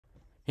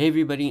Hey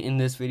everybody, in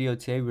this video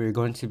today we're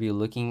going to be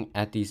looking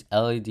at these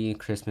LED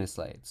Christmas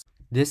lights.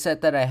 This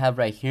set that I have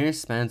right here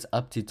spans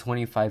up to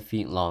 25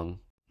 feet long.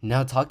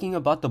 Now talking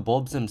about the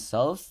bulbs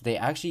themselves, they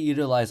actually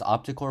utilize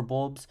optical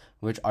bulbs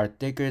which are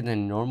thicker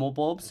than normal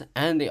bulbs,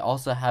 and they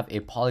also have a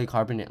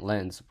polycarbonate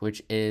lens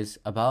which is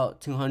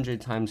about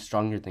 200 times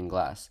stronger than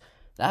glass.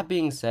 That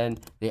being said,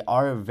 they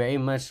are very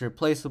much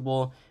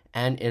replaceable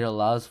and it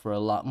allows for a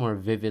lot more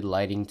vivid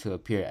lighting to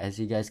appear, as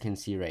you guys can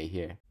see right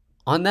here.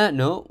 On that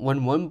note,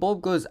 when one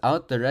bulb goes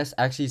out, the rest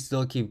actually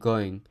still keep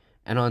going.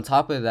 And on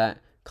top of that,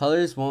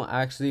 colors won't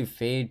actually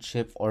fade,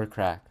 chip, or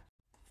crack.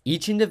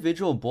 Each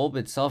individual bulb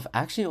itself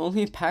actually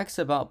only packs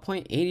about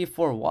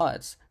 0.84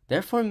 watts.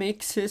 Therefore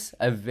makes this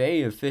a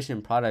very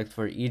efficient product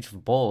for each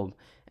bulb.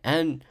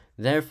 And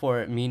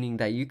therefore meaning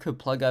that you could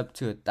plug up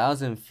to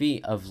 1,000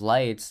 feet of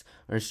lights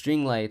or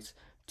string lights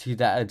to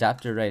that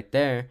adapter right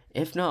there,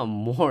 if not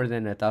more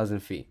than 1,000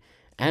 feet.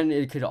 And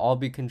it could all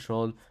be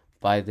controlled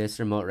by this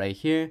remote right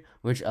here,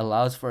 which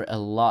allows for a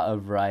lot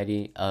of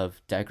variety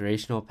of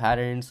decorational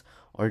patterns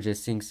or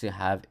just things to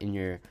have in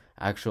your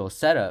actual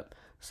setup.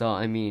 So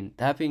I mean,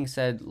 that being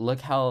said,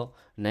 look how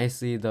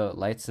nicely the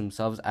lights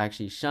themselves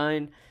actually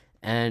shine,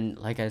 and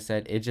like I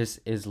said, it just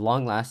is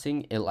long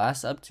lasting. It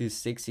lasts up to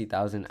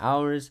 60,000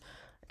 hours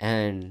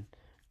and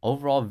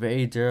overall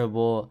very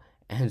durable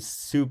and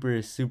super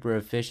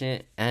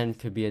efficient, and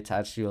could be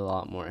attached to a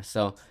lot more.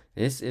 So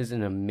this is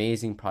an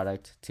amazing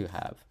product to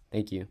have.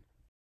 Thank you.